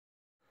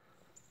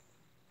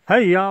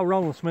Hey y'all,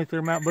 Roland Smith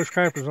here, Mount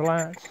Bushcrafters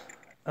Alliance.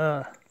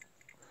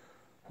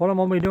 What I'm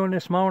going to be doing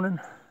this morning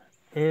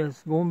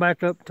is going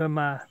back up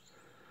to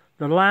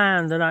the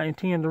line that I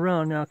intend to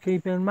run. Now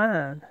keep in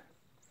mind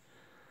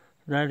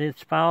that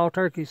it's fall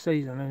turkey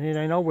season and it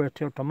ain't over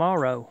till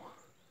tomorrow.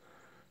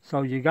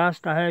 So you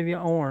got to have your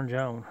orange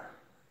on.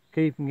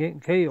 Keep from getting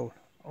killed,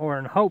 or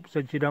in hopes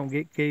that you don't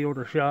get killed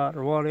or shot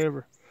or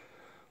whatever.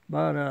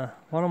 But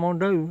what I'm going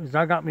to do is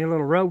I got me a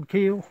little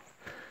roadkill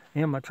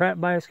in my trap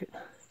basket.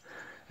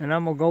 And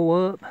I'm going to go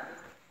up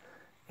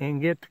and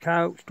get the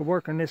coyotes to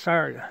work in this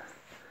area.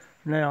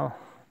 Now,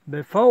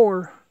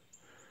 before,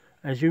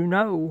 as you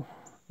know,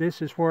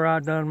 this is where I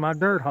done my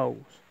dirt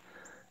holes.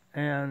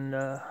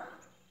 And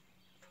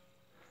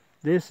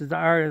this is the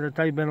area that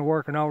they've been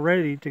working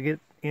already to get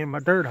in my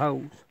dirt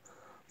holes.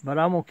 But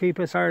I'm going to keep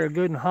this area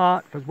good and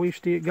hot because we've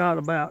still got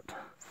about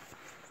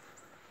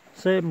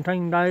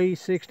 17 days,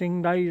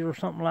 16 days or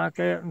something like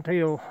that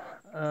until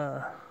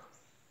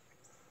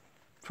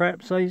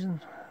trap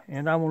season.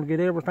 And I want to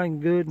get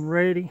everything good and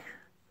ready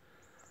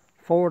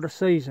for the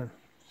season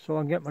so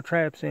I can get my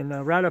traps in.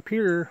 Now, right up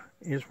here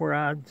is where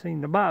I'd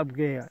seen the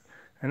Bobcat.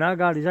 And I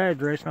got his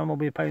address, and I'm going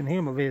to be paying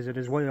him a visit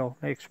as well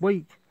next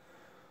week.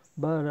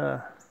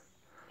 But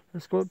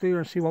let's go up there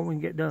and see what we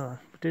can get done.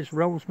 But this is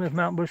Roland Smith,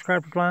 Mount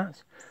Bushcrafters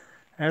Alliance.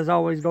 As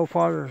always, go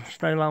farther,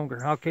 stay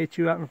longer. I'll catch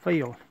you out in the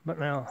field. But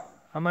now,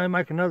 I may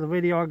make another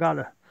video. I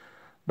got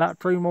about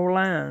 3 more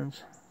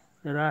lines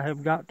that I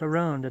have got to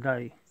run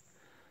today.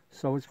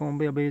 So it's going to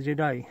be a busy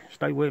day.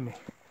 Stay with me.